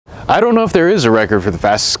I don't know if there is a record for the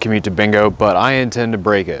fastest commute to bingo, but I intend to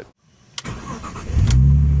break it.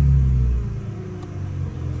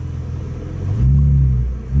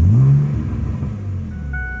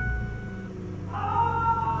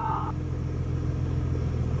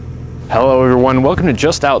 Hello everyone, welcome to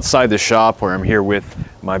Just Outside the Shop, where I'm here with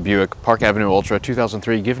my Buick Park Avenue Ultra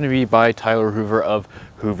 2003, given to me by Tyler Hoover of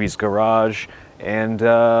Hoovy's Garage, and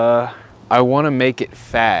I want to make it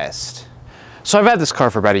fast. So I've had this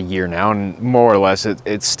car for about a year now, and more or less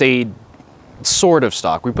it stayed sort of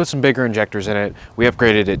stock. We put some bigger injectors in it, we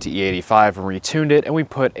upgraded it to E85 and retuned it, and we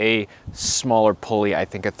put a smaller pulley, I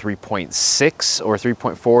think a 3.6 or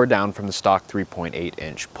 3.4 down from the stock 3.8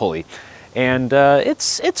 inch pulley. And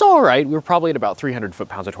it's all right. We're probably at about 300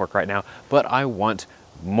 foot-pounds of torque right now, but I want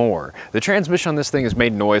more. The transmission on this thing has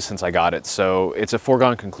made noise since I got it, so it's a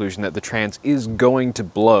foregone conclusion that the trans is going to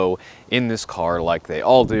blow in this car like they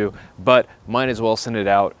all do, but might as well send it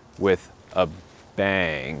out with a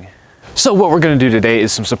bang. So what we're going to do today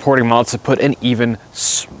is some supporting mods to put an even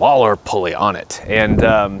smaller pulley on it, and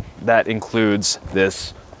that includes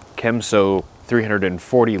this Kemso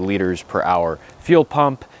 340 liters per hour fuel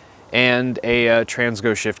pump and a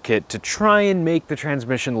Transgo shift kit to try and make the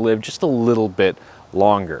transmission live just a little bit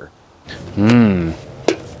longer.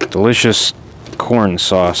 Delicious corn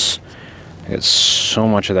sauce. I got so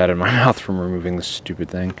much of that in my mouth from removing this stupid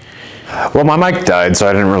thing. Well, my mic died, so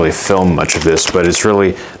I didn't really film much of this, but it's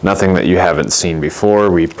really nothing that you haven't seen before.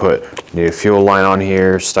 We put new fuel line on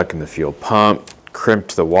here, stuck in the fuel pump,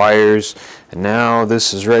 crimped the wires, and now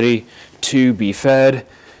this is ready to be fed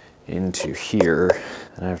into here.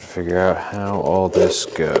 And I have to figure out how all this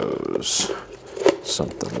goes.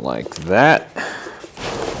 Something like that.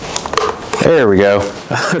 There we go.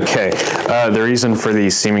 Okay, the reason for the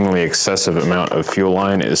seemingly excessive amount of fuel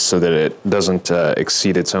line is so that it doesn't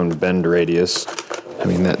exceed its own bend radius. I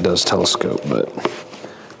mean, that does telescope, but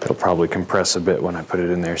it'll probably compress a bit when I put it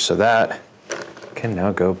in there. So that can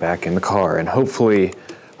now go back in the car. And hopefully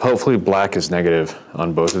black is negative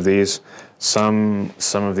on both of these. Some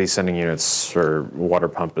of these sending units or water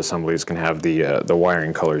pump assemblies can have the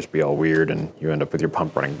wiring colors be all weird, and you end up with your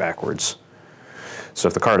pump running backwards. So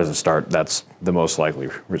if the car doesn't start, that's the most likely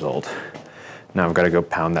result. Now I've got to go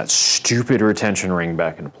pound that stupid retention ring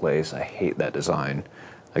back into place. I hate that design.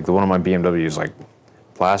 Like the one on my BMW is like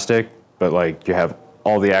plastic, but like you have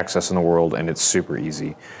all the access in the world and it's super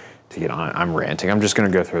easy to get on. I'm ranting. I'm just going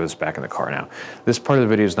to go throw this back in the car now. This part of the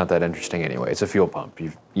video is not that interesting anyway. It's a fuel pump.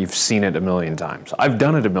 You've seen it a million times. I've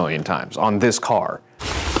done it a million times on this car.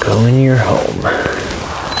 Go in your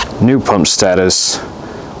home. New pump status,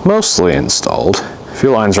 mostly installed.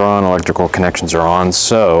 Fuel lines are on, electrical connections are on,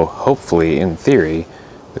 so hopefully, in theory,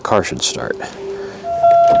 the car should start.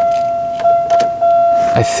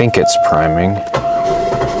 I think it's priming.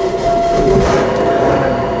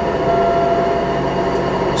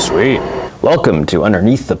 Sweet. Welcome to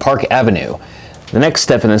Underneath the Park Avenue. The next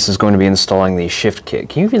step in this is going to be installing the shift kit.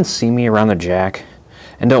 Can you even see me around the jack?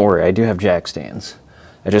 And don't worry, I do have jack stands.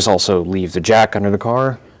 I just also leave the jack under the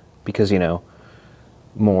car because, you know,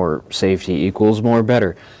 more safety equals more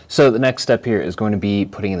better. So the next step here is going to be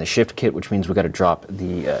putting in the shift kit, which means we got to drop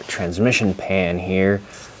the transmission pan here.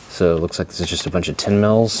 So it looks like this is just a bunch of 10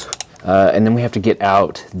 mils. And then we have to get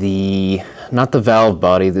out not the valve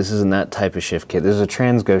body, this isn't that type of shift kit, this is a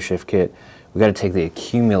Transgo shift kit. We got to take the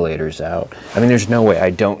accumulators out. I mean, there's no way I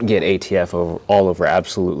don't get ATF all over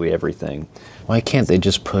absolutely everything. Why can't they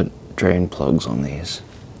just put drain plugs on these?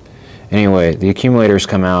 Anyway, the accumulators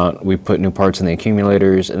come out, we put new parts in the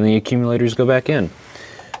accumulators, and the accumulators go back in.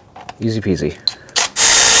 Easy peasy.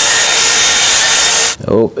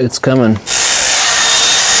 Oh, it's coming.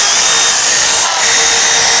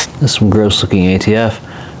 That's some gross looking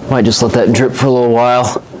ATF. Might just let that drip for a little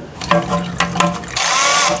while.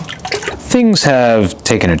 Things have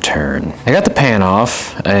taken a turn. I got the pan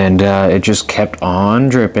off and it just kept on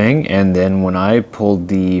dripping, and then when I pulled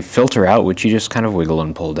the filter out, which you just kind of wiggle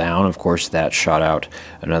and pull down, of course that shot out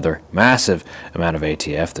another massive amount of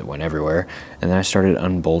ATF that went everywhere, and then I started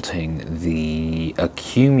unbolting the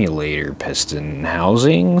accumulator piston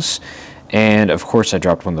housings. And of course I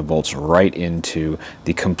dropped one of the bolts right into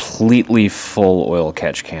the completely full oil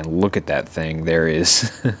catch can. Look at that thing. There is,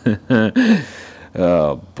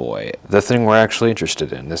 oh boy. The thing we're actually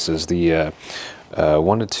interested in. This is the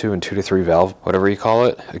 1 to 2 and 2 to 3 valve, whatever you call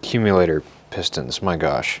it, accumulator pistons. My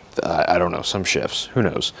gosh, I don't know, some shifts, who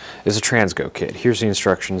knows. It's a Transgo kit. Here's the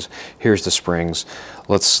instructions, here's the springs.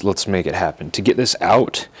 Let's make it happen. To get this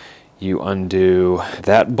out, you undo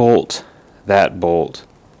that bolt, that bolt,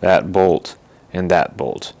 that bolt, and that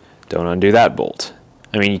bolt. Don't undo that bolt.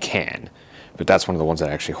 I mean, you can, but that's one of the ones that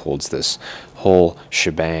actually holds this whole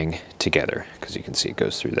shebang together, because you can see it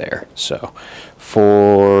goes through there. So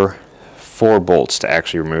four bolts to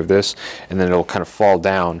actually remove this, and then it'll kind of fall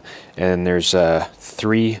down, and there's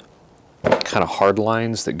 3 kind of hard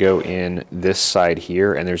lines that go in this side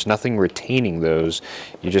here, and there's nothing retaining those.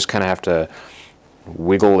 You just kind of have to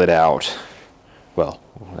wiggle it out. Well,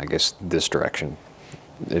 I guess this direction,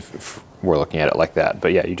 if we're looking at it like that.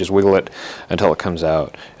 But yeah, you just wiggle it until it comes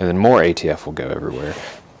out, and then more ATF will go everywhere.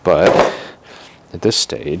 But at this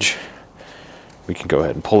stage, we can go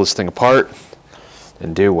ahead and pull this thing apart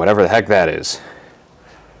and do whatever the heck that is.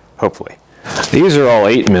 Hopefully. These are all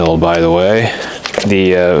 8 mil, by the way.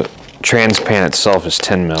 The trans pan itself is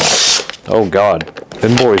 10 mil. Oh God,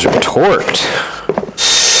 them boys are torqued.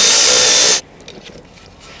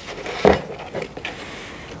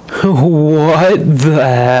 What the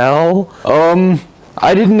hell?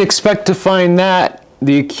 I didn't expect to find that.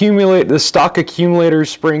 The stock accumulator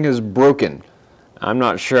spring is broken. I'm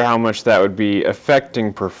not sure how much that would be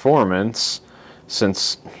affecting performance,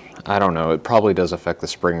 since, I don't know, it probably does affect the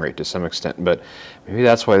spring rate to some extent, but maybe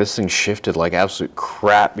that's why this thing shifted like absolute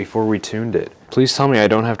crap before we tuned it. Please tell me I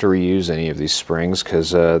don't have to reuse any of these springs,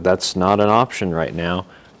 because that's not an option right now.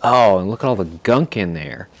 Oh, and look at all the gunk in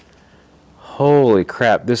there. Holy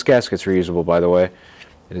crap. This gasket's reusable, by the way.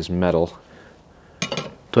 It is metal.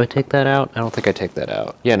 Do I take that out? I don't think I take that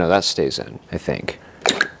out. Yeah, no, that stays in, I think.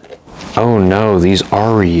 Oh no, these are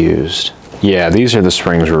reused. Yeah, these are the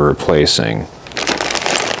springs we're replacing.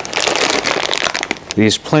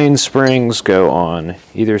 These plain springs go on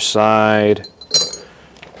either side.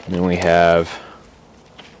 And then we have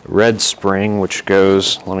red spring, which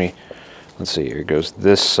goes, let's see here, it goes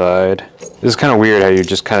this side. This is kind of weird how you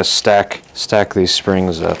just kind of stack these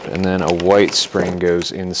springs up, and then a white spring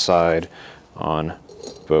goes inside on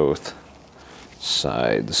both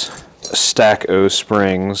sides. Stack O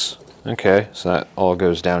springs. Okay, so that all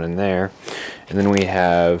goes down in there. And then we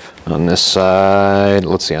have on this side,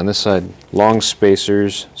 let's see, on this side, long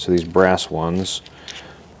spacers, so these brass ones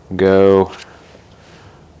go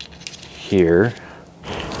here.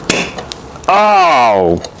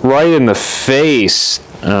 Oh, right in the face.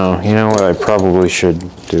 Oh, you know what, I probably should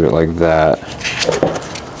do it like that.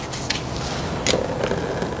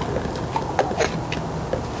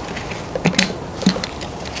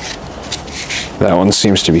 That one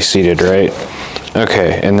seems to be seated right.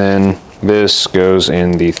 Okay, and then this goes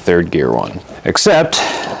in the 3rd gear one. Except,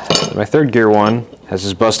 my 3rd gear one has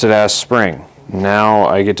this busted ass spring. Now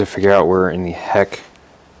I get to figure out where in the heck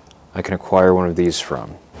I can acquire one of these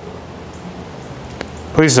from.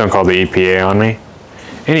 Please don't call the EPA on me.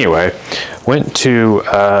 Anyway, went to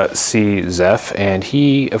see Zeph, and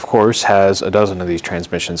he, of course, has a dozen of these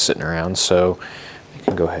transmissions sitting around, so we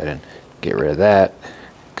can go ahead and get rid of that,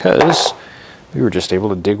 because we were just able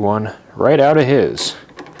to dig one right out of his.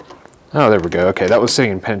 Oh, there we go. Okay, that was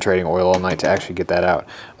sitting in penetrating oil all night to actually get that out.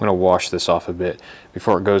 I'm going to wash this off a bit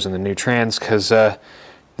before it goes in the new trans, because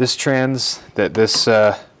this trans that this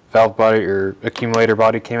valve body or accumulator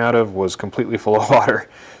body came out of was completely full of water.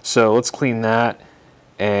 So let's clean that.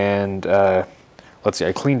 And let's see,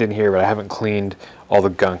 I cleaned in here, but I haven't cleaned all the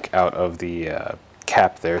gunk out of the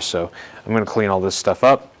cap there. So I'm going to clean all this stuff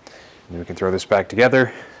up, and then we can throw this back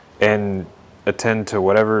together and attend to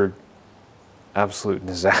whatever absolute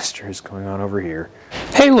disaster is going on over here.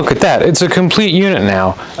 Hey, look at that. It's a complete unit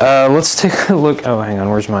now. Let's take a look. Oh, hang on.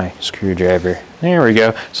 Where's my screwdriver? There we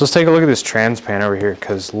go. So let's take a look at this trans pan over here,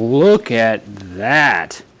 because look at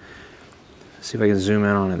that. Let's see if I can zoom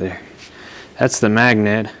in on it there. That's the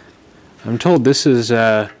magnet. I'm told this is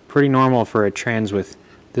pretty normal for a trans with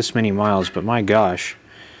this many miles, but my gosh,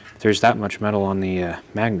 if there's that much metal on the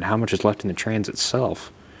magnet, how much is left in the trans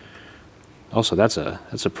itself? Also, that's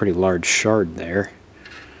a pretty large shard there.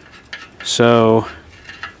 So,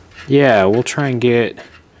 yeah, we'll try and get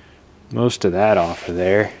most of that off of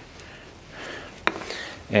there.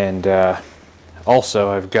 And also,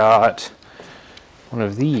 I've got one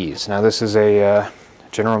of these. Now, this is a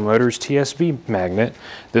General Motors TSB magnet.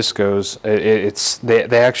 This goes, they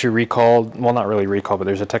actually recalled, well, not really recalled, but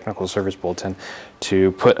there's a technical service bulletin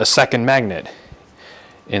to put a second magnet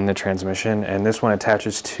in the transmission, and this one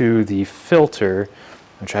attaches to the filter,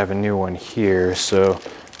 which I have a new one here, so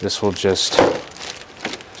this will just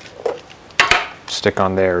stick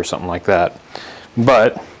on there or something like that.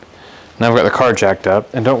 But now I've got the car jacked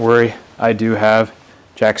up, and don't worry, I do have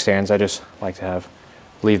jack stands. I just like to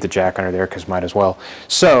leave the jack under there because might as well.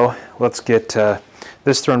 So let's get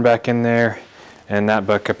this thrown back in there and that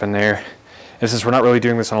back up in there. And since we're not really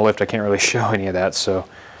doing this on a lift, I can't really show any of that, so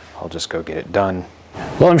I'll just go get it done.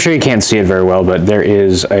 Well, I'm sure you can't see it very well, but there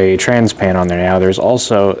is a trans pan on there now. There's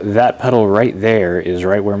also that pedal right there is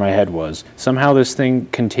right where my head was. Somehow this thing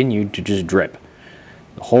continued to just drip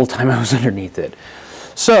the whole time I was underneath it.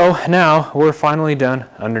 So now we're finally done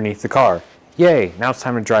underneath the car. Yay, now it's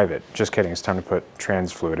time to drive it. Just kidding, it's time to put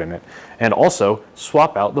trans fluid in it. And also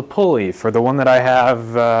swap out the pulley for the one that I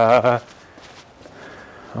have,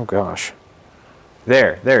 oh gosh.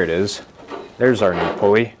 There it is. There's our new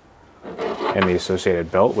pulley and the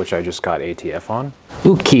associated belt, which I just got ATF on.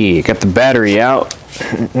 Okay, got the battery out.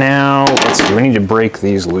 Now, let's see, we need to break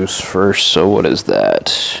these loose first. So what is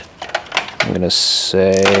that? I'm gonna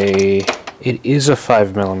say it is a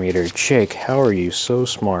 5mm. Jake, how are you so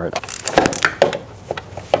smart?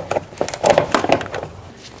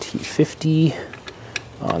 T50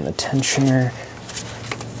 on the tensioner.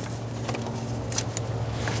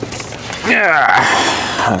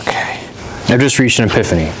 Yeah. Okay. I've just reached an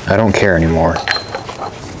epiphany. I don't care anymore.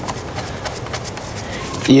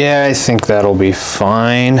 Yeah, I think that'll be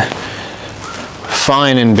fine.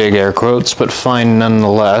 Fine in big air quotes, but fine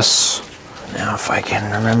nonetheless. Now if I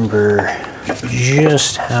can remember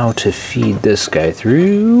just how to feed this guy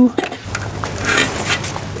through.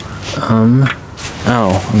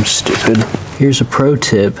 Oh, I'm stupid. Here's a pro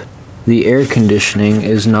tip. The air conditioning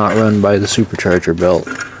is not run by the supercharger belt.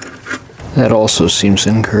 That also seems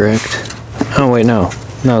incorrect. Oh wait, no.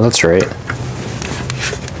 No, that's right.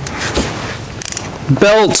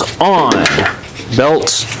 Belt on.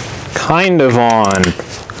 Belt kind of on.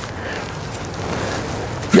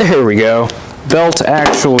 There we go. Belt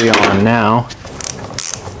actually on now.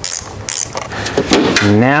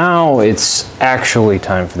 Now it's actually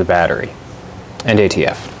time for the battery and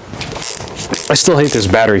ATF. I still hate this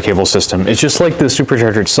battery cable system. It's just like the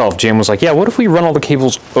supercharger itself. Jam was like, yeah, what if we run all the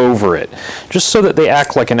cables over it? Just so that they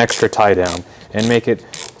act like an extra tie down and make it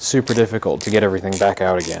super difficult to get everything back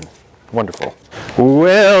out again. Wonderful.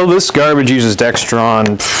 Well, this garbage uses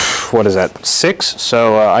Dextron, what is that, 6?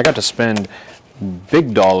 So I got to spend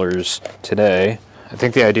big dollars today. I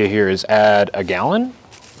think the idea here is add a gallon,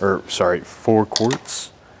 or sorry, 4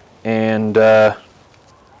 quarts, and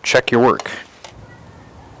check your work.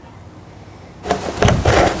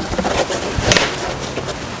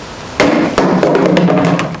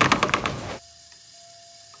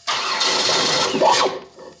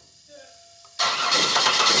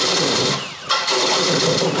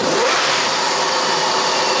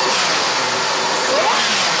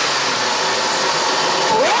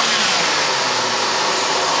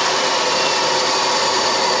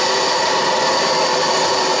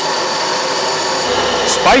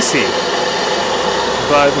 Spicy,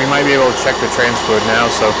 but we might be able to check the trans fluid now,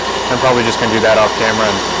 so I'm probably just gonna do that off camera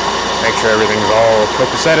and make sure everything's all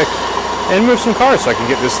copacetic and move some cars so I can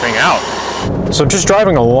get this thing out. So just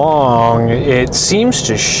driving along, it seems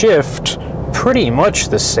to shift pretty much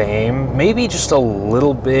the same, maybe just a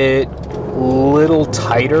little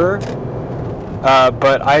tighter,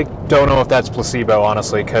 but I don't know if that's placebo,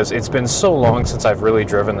 honestly, because it's been so long since I've really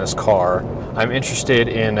driven this car. I'm interested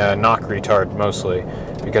in knock retard mostly,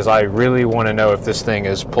 because I really want to know if this thing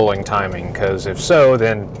is pulling timing, because if so,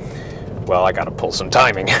 then, well, I got to pull some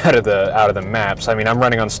timing out of the maps. I mean, I'm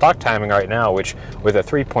running on stock timing right now, which with a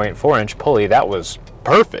 3.4-inch pulley, that was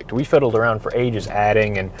perfect. We fiddled around for ages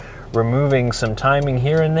adding and removing some timing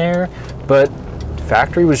here and there, but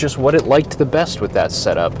factory was just what it liked the best with that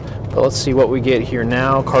setup. But let's see what we get here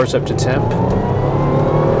now. Car's up to temp.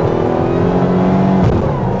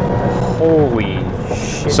 Holy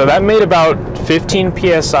shit. So that made about 15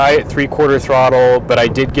 PSI at 3/4 throttle, but I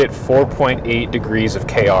did get 4.8 degrees of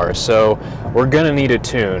KR, so we're gonna need a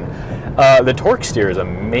tune. The torque steer is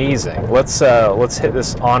amazing. Let's hit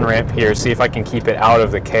this on-ramp here, see if I can keep it out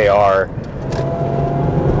of the KR.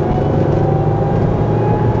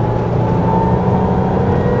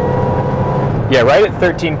 Yeah, right at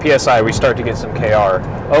 13 PSI, we start to get some KR.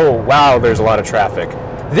 Oh, wow, there's a lot of traffic.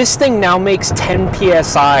 This thing now makes 10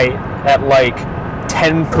 PSI at like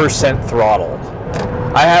 10% throttle.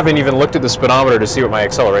 I haven't even looked at the speedometer to see what my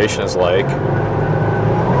acceleration is like.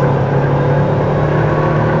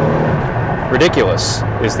 Ridiculous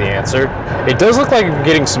is the answer. It does look like I'm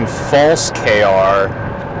getting some false KR.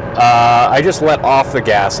 I just let off the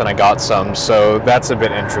gas and I got some, so that's a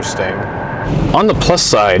bit interesting. On the plus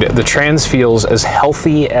side, the trans feels as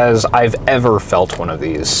healthy as I've ever felt one of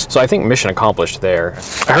these. So I think mission accomplished there.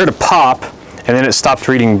 I heard a pop, and then it stopped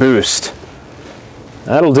reading boost.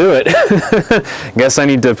 That'll do it. Guess I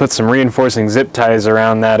need to put some reinforcing zip ties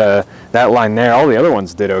around that line there. All the other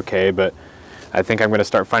ones did okay, but I think I'm going to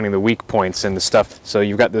start finding the weak points in the stuff. So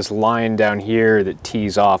you've got this line down here that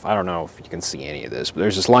tees off. I don't know if you can see any of this, but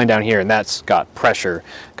there's this line down here, and that's got pressure.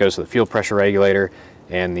 It goes to the fuel pressure regulator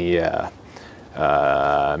and the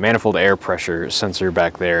manifold air pressure sensor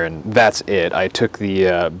back there, and that's it. I took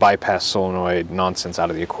the bypass solenoid nonsense out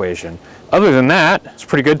of the equation. Other than that, it's a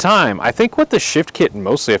pretty good time. I think what the shift kit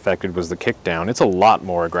mostly affected was the kickdown. It's a lot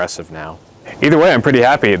more aggressive now. Either way, I'm pretty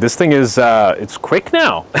happy. This thing is, it's quick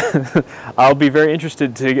now. I'll be very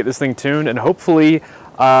interested to get this thing tuned and hopefully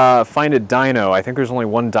find a dyno. I think there's only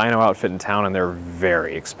one dyno outfit in town and they're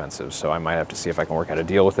very expensive, so I might have to see if I can work out a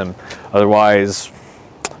deal with them. Otherwise,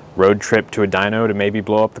 road trip to a dyno to maybe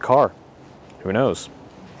blow up the car. Who knows?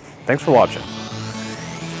 Thanks for watching.